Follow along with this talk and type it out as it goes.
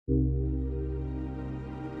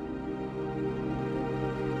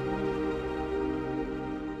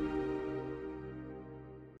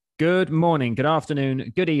Good morning, good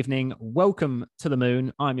afternoon, good evening. Welcome to the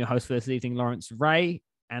moon. I'm your host for this evening, Lawrence Ray,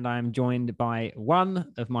 and I'm joined by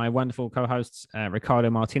one of my wonderful co-hosts,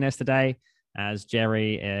 Ricardo Martinez today, as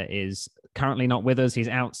Jerry is currently not with us. He's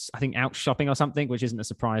out, I think, out shopping or something, which isn't a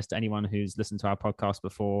surprise to anyone who's listened to our podcast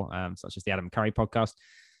before, such as the Adam Curry podcast,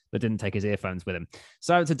 but didn't take his earphones with him.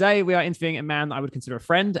 So today we are interviewing a man I would consider a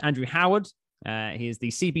friend, Andrew Howard. He is the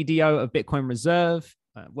CBDO of Bitcoin Reserve,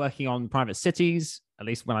 working on private cities, at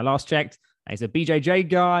least when I last checked. He's a BJJ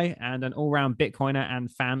guy and an all-round Bitcoiner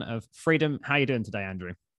and fan of freedom. How are you doing today,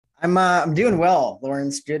 Andrew? I'm doing well,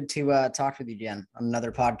 Lawrence. Good to talk with you again on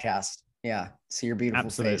another podcast. Yeah, see your beautiful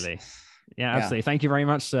Absolutely. face. Yeah, absolutely. Thank you very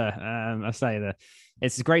much, sir. I say that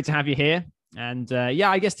it's great to have you here. And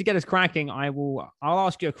I guess to get us cracking, I'll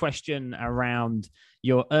ask you a question around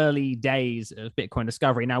your early days of Bitcoin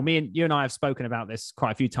discovery. Now, you and I have spoken about this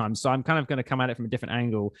quite a few times, so I'm kind of going to come at it from a different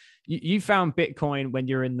angle. You found Bitcoin when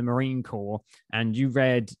you're in the Marine Corps, and you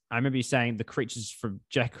read. I remember you saying the creature from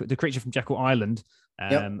Jekyll Island.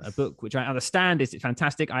 A book which I understand is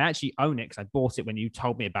fantastic. I actually own it because I bought it when you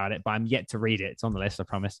told me about it, but I'm yet to read it. It's on the list, I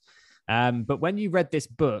promise. But when you read this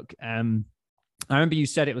book, I remember you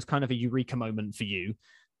said it was kind of a eureka moment for you.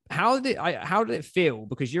 How did it feel?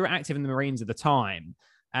 Because you were active in the Marines at the time,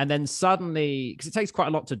 and then suddenly, because it takes quite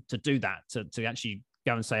a lot to do that, to actually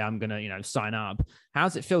go and say, I'm going to, sign up. How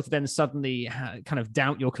does it feel to then suddenly kind of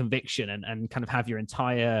doubt your conviction and kind of have your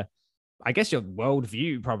entire, I guess, your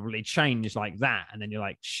worldview probably changed like that? And then you're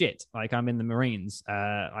like, shit, like I'm in the Marines.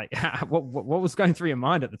 What was going through your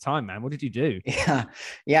mind at the time, man? What did you do?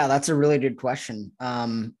 Yeah, that's a really good question.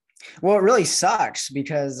 Well, it really sucks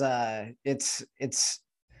because it's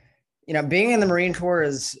being in the Marine Corps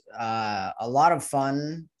is a lot of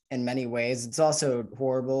fun in many ways. It's also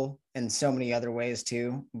horrible in so many other ways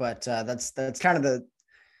too. But that's kind of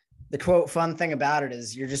the quote fun thing about it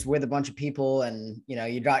is you're just with a bunch of people and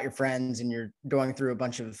you got your friends and you're going through a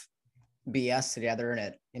bunch of BS together, and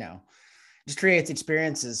it just creates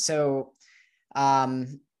experiences. So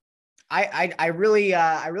I really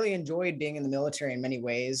enjoyed being in the military in many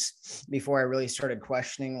ways before I really started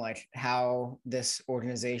questioning like how this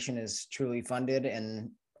organization is truly funded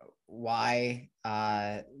and why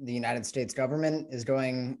the United States government is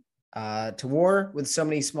going to war with so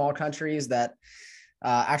many small countries that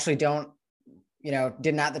actually didn't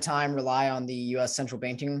at the time rely on the U.S. central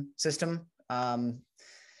banking system. It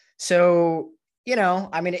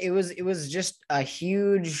was just a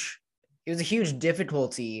huge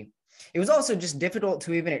difficulty. It was also just difficult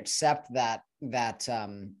to even accept that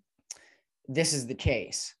this is the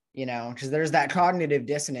case, because there's that cognitive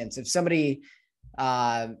dissonance. If somebody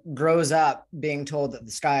grows up being told that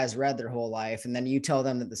the sky is red their whole life, and then you tell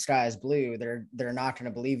them that the sky is blue, they're not going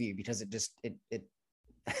to believe you because it's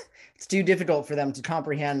too difficult for them to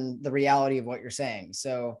comprehend the reality of what you're saying.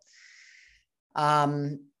 So,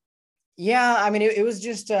 it was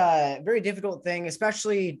just a very difficult thing,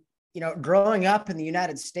 especially growing up in the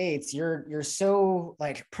United States. You're so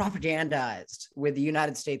like propagandized with the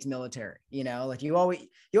United States military. Like you always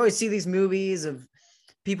see these movies of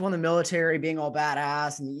people in the military being all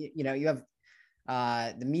badass, and you have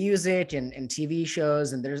the music and TV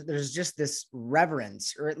shows, and there's just this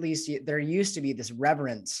reverence, or at least there used to be this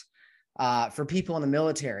reverence for people in the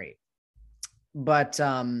military. But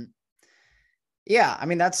I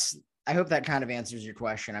hope that kind of answers your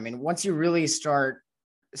question. I mean, once you really start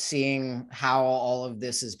seeing how all of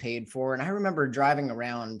this is paid for, and I remember driving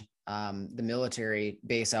around the military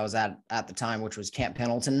base I was at the time, which was Camp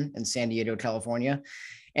Pendleton in San Diego, California,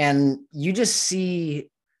 and you just see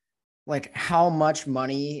like how much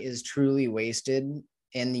money is truly wasted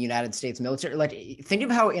in the United States military. Like, think of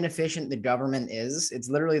how inefficient the government is. It's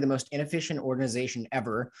literally the most inefficient organization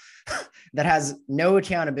ever that has no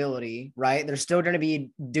accountability, right? They're still going to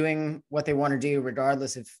be doing what they want to do,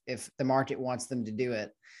 regardless if the market wants them to do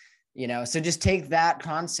it. So just take that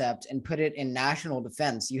concept and put it in national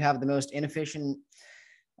defense. You have the most inefficient,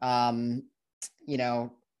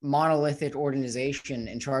 monolithic organization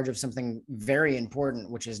in charge of something very important,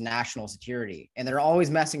 which is national security. And they're always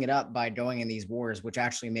messing it up by going in these wars, which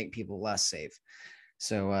actually make people less safe.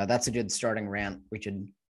 So that's a good starting rant we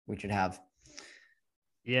should have.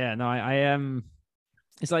 Yeah, no, I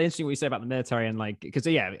it's like interesting what you say about the military and like, because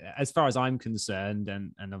yeah, as far as I'm concerned,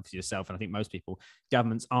 and obviously yourself, and I think most people,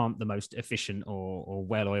 governments aren't the most efficient or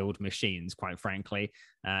well-oiled machines, quite frankly,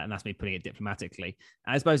 and that's me putting it diplomatically.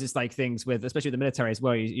 I suppose it's like things with, especially the military as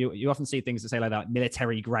well. You often see things that say like that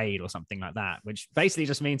military grade or something like that, which basically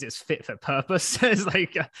just means it's fit for purpose. It's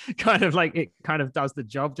like kind of like it kind of does the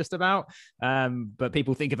job just about. But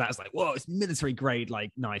people think of that as like, whoa, it's military grade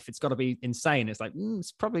like knife. It's got to be insane. It's like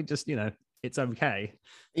it's probably just it's okay.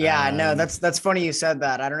 Yeah, no, that's funny you said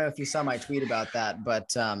that. I don't know if you saw my tweet about that,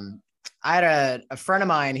 but I had a friend of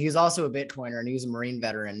mine. He was also a Bitcoiner, and he was a Marine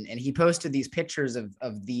veteran, and he posted these pictures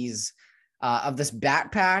of these of this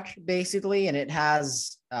backpack basically, and it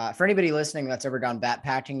has for anybody listening that's ever gone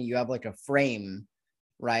backpacking, you have like a frame,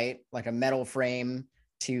 right, like a metal frame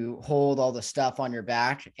to hold all the stuff on your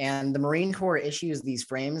back. And the Marine Corps issues these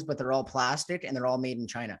frames, but they're all plastic and they're all made in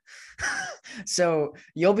China. So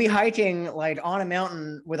you'll be hiking like on a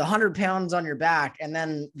mountain with 100 pounds on your back, and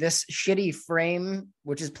then this shitty frame,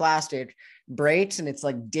 which is plastic, breaks and it's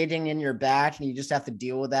like digging in your back, and you just have to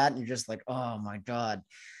deal with that. And you're just like, oh my God,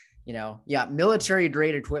 yeah, military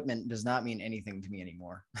grade equipment does not mean anything to me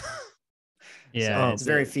anymore. Yeah, so it's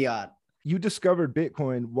very fiat. You discovered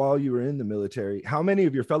Bitcoin while you were in the military. How many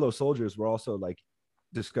of your fellow soldiers were also like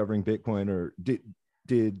discovering Bitcoin, or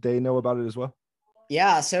did they know about it as well?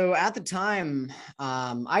 Yeah. So at the time,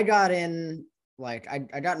 I got in, like,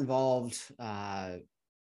 I got involved,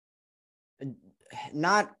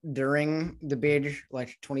 not during the big,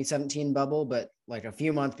 like 2017 bubble, but like a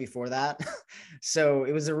few months before that. So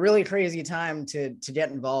it was a really crazy time to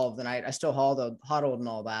get involved. And I still hodled and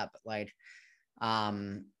all that, but like,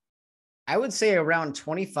 I would say around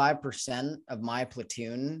 25% of my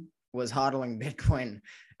platoon was hodling Bitcoin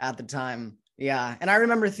at the time. Yeah. And I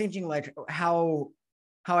remember thinking like how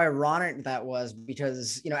ironic that was,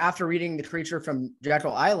 because, after reading The Creature from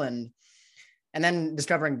Jekyll Island and then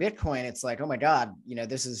discovering Bitcoin, it's like, oh my God,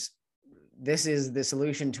 this is the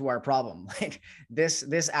solution to our problem. Like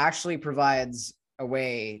this actually provides a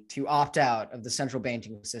way to opt out of the central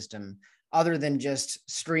banking system, other than just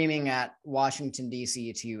streaming at Washington,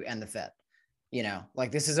 D.C. to end the Fed.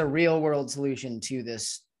 Like this is a real world solution to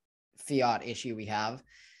this fiat issue we have.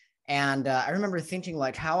 And I remember thinking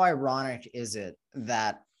like, how ironic is it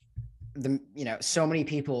that so many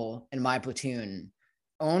people in my platoon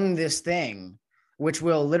own this thing, which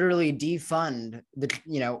will literally defund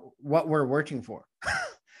what we're working for.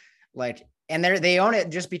 Like, and they own it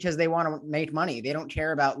just because they want to make money. They don't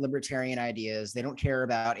care about libertarian ideas. They don't care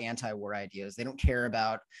about anti-war ideas. They don't care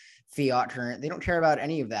about fiat current. They don't care about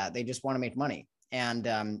any of that. They just want to make money. And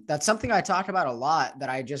that's something I talk about a lot, that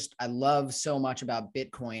I love so much about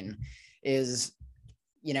Bitcoin is,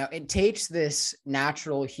 it takes this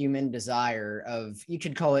natural human desire of, you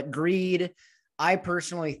could call it greed. I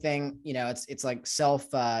personally think, it's like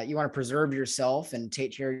you want to preserve yourself and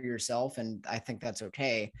take care of yourself. And I think that's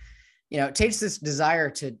okay. It takes this desire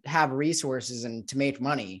to have resources and to make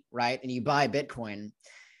money, right? And you buy Bitcoin.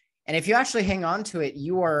 And if you actually hang on to it,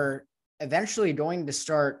 you are eventually going to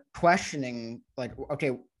start questioning, like,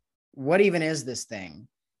 okay, what even is this thing?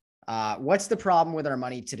 What's the problem with our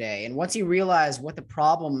money today? And once you realize what the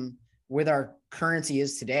problem with our currency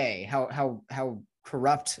is today, how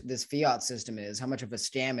corrupt this fiat system is, how much of a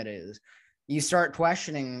scam it is, you start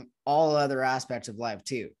questioning all other aspects of life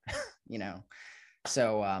too.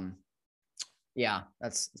 So yeah,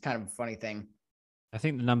 that's kind of a funny thing. I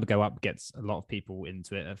think the number go up gets a lot of people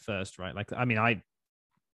into it at first, right? Like, I mean,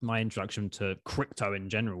 my introduction to crypto in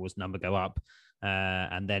general was number go up,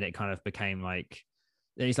 and then it kind of became like,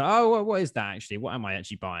 then he's like, oh, well, what is that actually? What am I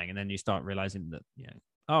actually buying? And then you start realizing that,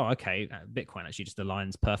 oh, okay, Bitcoin actually just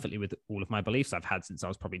aligns perfectly with all of my beliefs I've had since I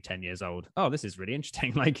was probably 10 years old. Oh, this is really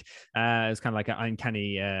interesting. Like, it's kind of like an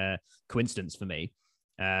uncanny coincidence for me.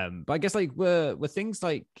 But I guess like were things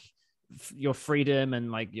like your freedom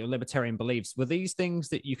and like your libertarian beliefs, were these things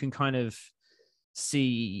that you can kind of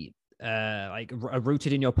see like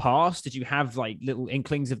rooted in your past? Did you have like little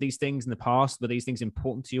inklings of these things in the past? Were these things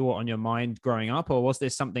important to you or on your mind growing up? Or was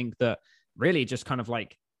this something that really just kind of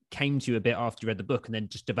like came to you a bit after you read the book and then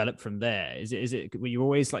just developed from there? Is it were you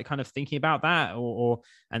always like kind of thinking about that, or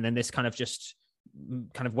and then this kind of just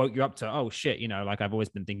kind of woke you up to, oh shit, like I've always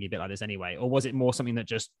been thinking a bit like this anyway? Or was it more something that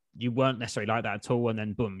just you weren't necessarily like that at all, and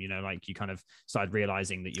then boom, like you kind of started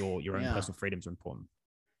realizing that your own personal freedoms are important?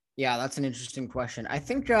 Yeah, that's an interesting question. I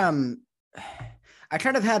think I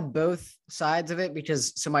kind of had both sides of it,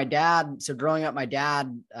 because growing up, my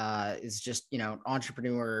dad is just,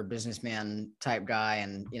 entrepreneur, businessman type guy.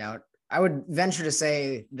 And, I would venture to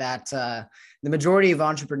say that the majority of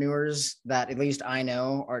entrepreneurs that at least I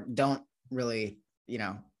know don't really,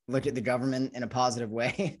 look at the government in a positive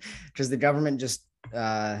way, because the government just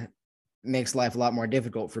makes life a lot more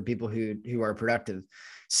difficult for people who are productive.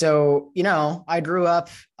 So, I grew up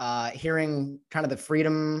hearing kind of the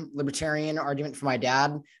freedom libertarian argument from my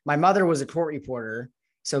dad. My mother was a court reporter.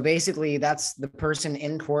 So basically that's the person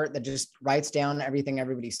in court that just writes down everything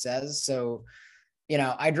everybody says. So,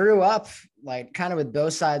 I grew up like kind of with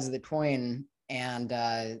both sides of the coin, and,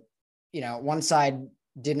 one side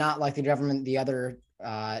did not like the government, the other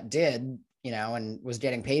did, and was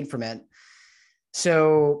getting paid from it.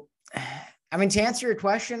 So, I mean, to answer your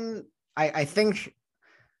question, I think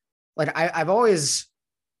like I've always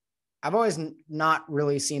not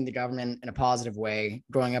really seen the government in a positive way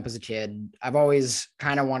growing up as a kid. I've always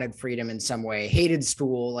kind of wanted freedom in some way, hated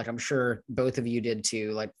school. Like I'm sure both of you did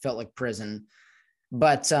too, like felt like prison,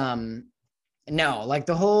 but no, like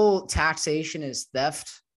the whole taxation is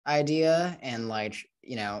theft idea, and like,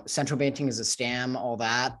 central banking is a scam, all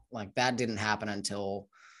that, like that didn't happen until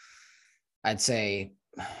I'd say,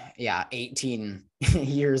 18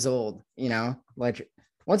 years old, like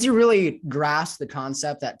once you really grasp the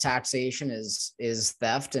concept that taxation is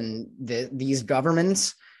theft, and these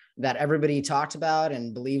governments that everybody talked about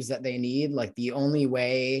and believes that they need, like the only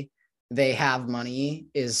way they have money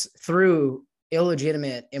is through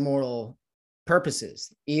illegitimate, immoral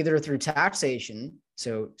purposes, either through taxation,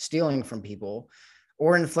 so stealing from people,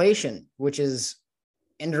 or inflation, which is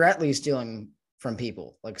indirectly stealing from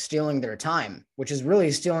people, like stealing their time, which is really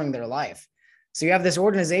stealing their life. So you have this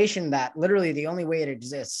organization that literally the only way it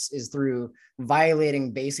exists is through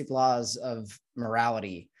violating basic laws of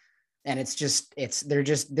morality. And they're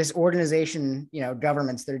just this organization,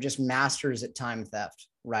 governments, they're just masters at time theft,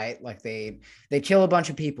 right? Like they kill a bunch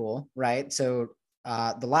of people, right? So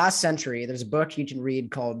the last century, there's a book you can read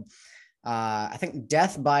called, I think,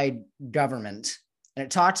 Death by Government. And it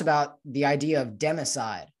talks about the idea of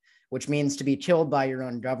democide, which means to be killed by your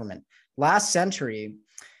own government. Last century,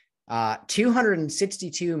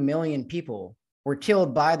 262 million people were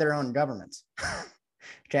killed by their own governments.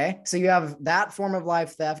 Okay. So you have that form of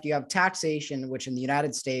life theft. You have taxation, which in the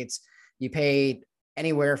United States, you pay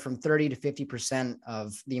anywhere from 30 to 50%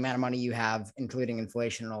 of the amount of money you have, including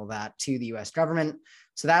inflation and all that, to the US government.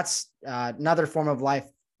 So that's another form of life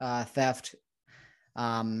theft.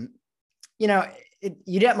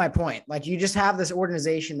 You get my point. Like you just have this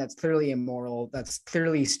organization that's clearly immoral, that's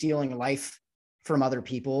clearly stealing life from other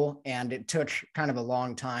people. And it took kind of a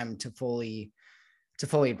long time to fully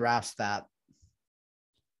grasp that.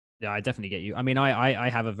 Yeah, I definitely get you. I mean, I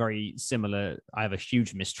have I have a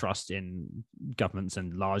huge mistrust in governments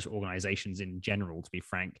and large organizations in general, to be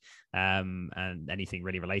frank, and anything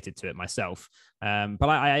really related to it myself. But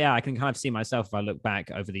I can kind of see myself, if I look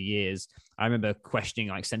back over the years, I remember questioning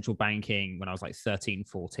like central banking when I was like 13,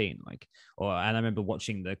 14, and I remember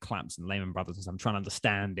watching the collapse in Lehman Brothers, and I'm trying to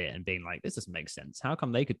understand it and being like, this doesn't make sense. How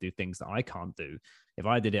come they could do things that I can't do? If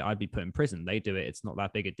I did it, I'd be put in prison. They do it. It's not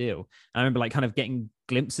that big a deal. And I remember like kind of getting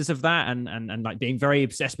glimpses of that and like being very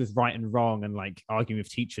obsessed with right and wrong, and like arguing with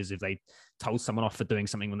teachers if they told someone off for doing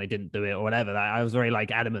something when they didn't do it or whatever. I was very like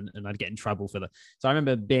adamant, and I'd get in trouble for that. So I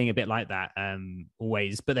remember being a bit like that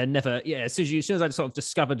always, but then never, as soon as I sort of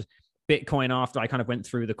discovered Bitcoin, after I kind of went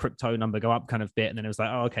through the crypto number go up kind of bit, and then it was like,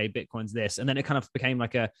 oh, okay, Bitcoin's this. And then it kind of became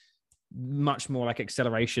like a much more like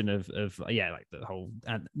acceleration of like the whole,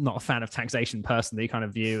 and not a fan of taxation personally kind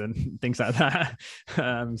of view and things like that.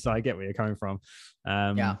 So I get where you're coming from.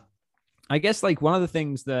 I guess like one of the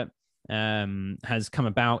things that has come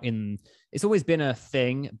about it's always been a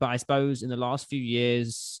thing, but I suppose in the last few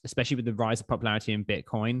years, especially with the rise of popularity in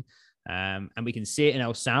Bitcoin, and we can see it in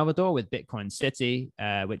El Salvador with Bitcoin City,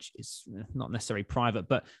 which is not necessarily private,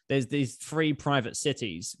 but there's these 3 private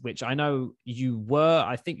cities, which I know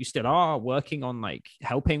I think you still are working on, like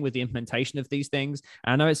helping with the implementation of these things.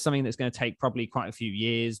 And I know it's something that's going to take probably quite a few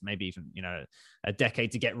years, maybe even, a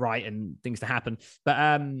decade to get right and things to happen.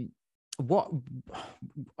 But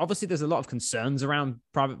obviously there's a lot of concerns around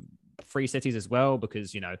private free cities as well,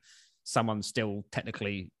 because, someone still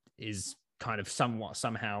technically is kind of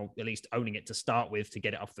somehow at least owning it to start with to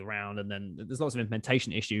get it off the ground, and then there's lots of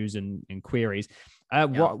implementation issues and queries.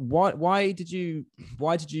 Why did you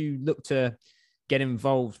look to get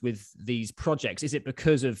involved with these projects? Is it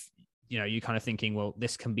because of you kind of thinking, well,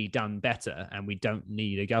 this can be done better and we don't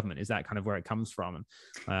need a government? Is that kind of where it comes from?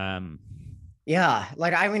 Yeah,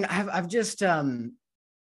 like I mean, I've just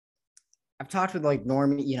I've talked with like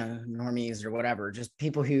normies or whatever, just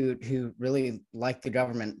people who really like the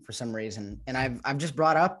government for some reason. And I've just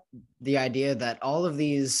brought up the idea that all of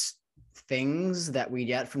these things that we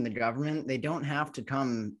get from the government, they don't have to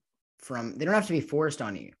be forced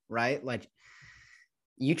on you, right? Like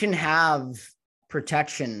you can have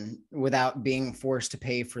protection without being forced to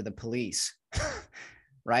pay for the police.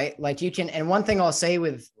 Right? Like you can, and one thing I'll say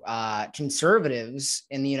with conservatives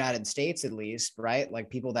in the United States, at least, right?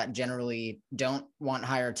 Like people that generally don't want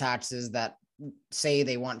higher taxes, that say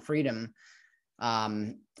they want freedom,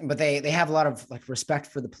 but they have a lot of like respect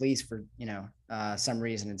for the police for, some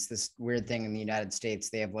reason. It's this weird thing in the United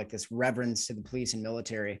States. They have like this reverence to the police and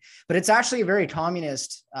military, but it's actually a very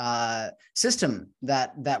communist system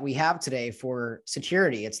that we have today for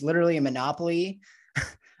security. It's literally a monopoly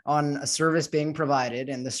on a service being provided,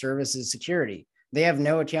 and the service is security. They have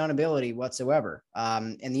no accountability whatsoever.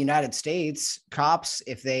 In the United States, cops,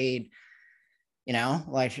 if they,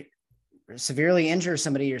 like severely injure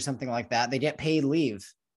somebody or something like that, they get paid leave.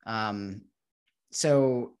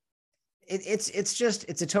 So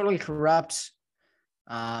it's a totally corrupt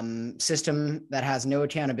system that has no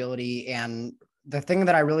accountability. And the thing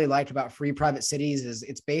that I really liked about free private cities is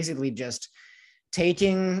it's basically just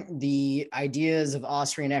taking the ideas of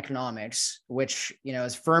Austrian economics, which,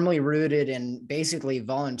 is firmly rooted in basically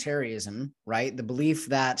voluntarism, right? The belief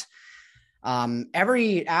that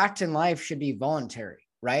every act in life should be voluntary,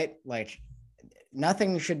 right? Like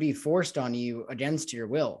nothing should be forced on you against your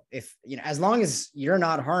will. If, as long as you're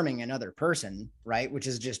not harming another person, right? Which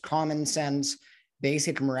is just common sense,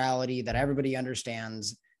 basic morality that everybody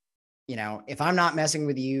understands. If I'm not messing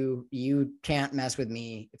with you, you can't mess with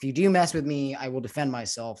me. If you do mess with me, I will defend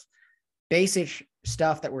myself. Basic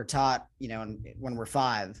stuff that we're taught, when we're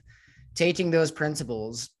 5, taking those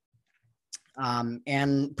principles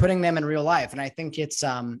and putting them in real life. And I think it's,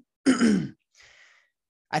 I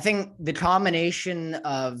think the combination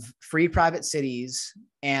of free private cities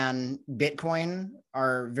and Bitcoin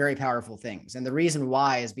are very powerful things. And the reason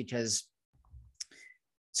why is because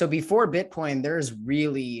so before Bitcoin, there's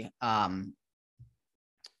really, it's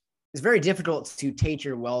very difficult to take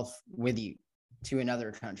your wealth with you to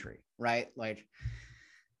another country, right? Like,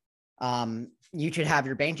 you should have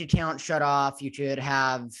your bank account shut off. You should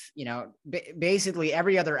have, basically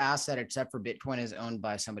every other asset except for Bitcoin is owned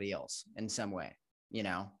by somebody else in some way,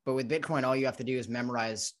 but with Bitcoin, all you have to do is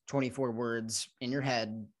memorize 24 words in your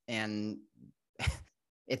head and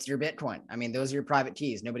it's your Bitcoin. I mean, those are your private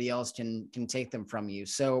keys. Nobody else can take them from you.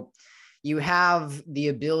 So you have the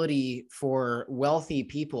ability for wealthy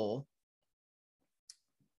people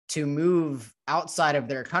to move outside of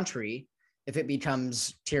their country if it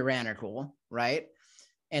becomes tyrannical, right?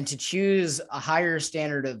 And to choose a higher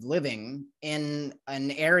standard of living in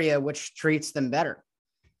an area which treats them better.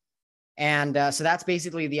 And so that's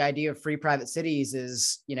basically the idea of free private cities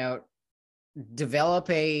is, develop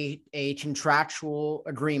a contractual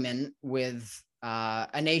agreement with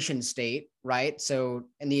a nation state, right? So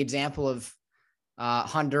in the example of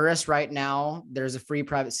Honduras right now, there's a free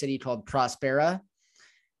private city called Prospera.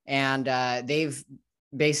 And they've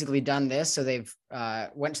basically done this. So they've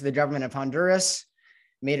went to the government of Honduras,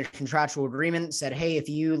 made a contractual agreement, said, hey, if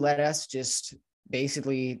you let us just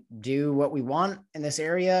basically do what we want in this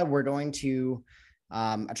area, we're going to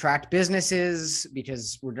attract businesses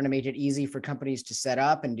because we're going to make it easy for companies to set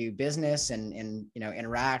up and do business and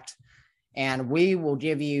interact. And we will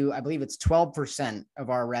give you, I believe it's 12% of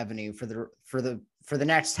our revenue for the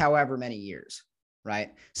next however many years,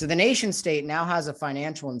 right? So the nation state now has a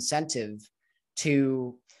financial incentive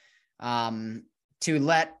to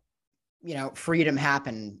let freedom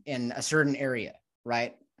happen in a certain area,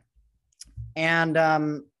 right?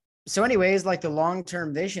 And so anyways, like the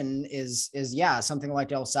long-term vision is something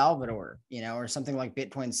like El Salvador, or something like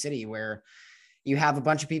Bitcoin City, where you have a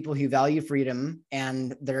bunch of people who value freedom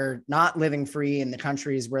and they're not living free in the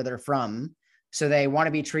countries where they're from. So they want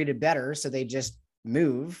to be treated better. So they just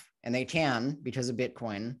move, and they can because of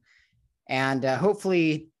Bitcoin. And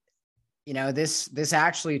hopefully, this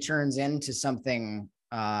actually turns into something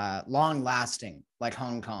long lasting, like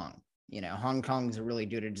Hong Kong. Hong Kong is a really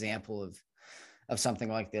good example of something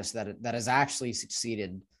like this that has actually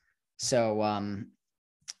succeeded. So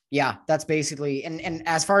that's basically, and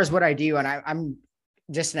as far as what I do, and I'm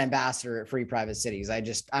just an ambassador at Free Private Cities.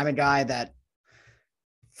 I'm a guy that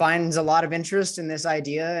finds a lot of interest in this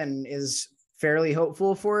idea and is fairly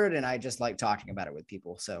hopeful for it. And I just like talking about it with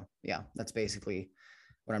people. So yeah, that's basically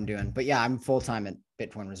what I'm doing. But yeah, I'm full-time at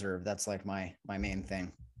Bitcoin Reserve. That's like my main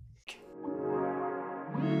thing.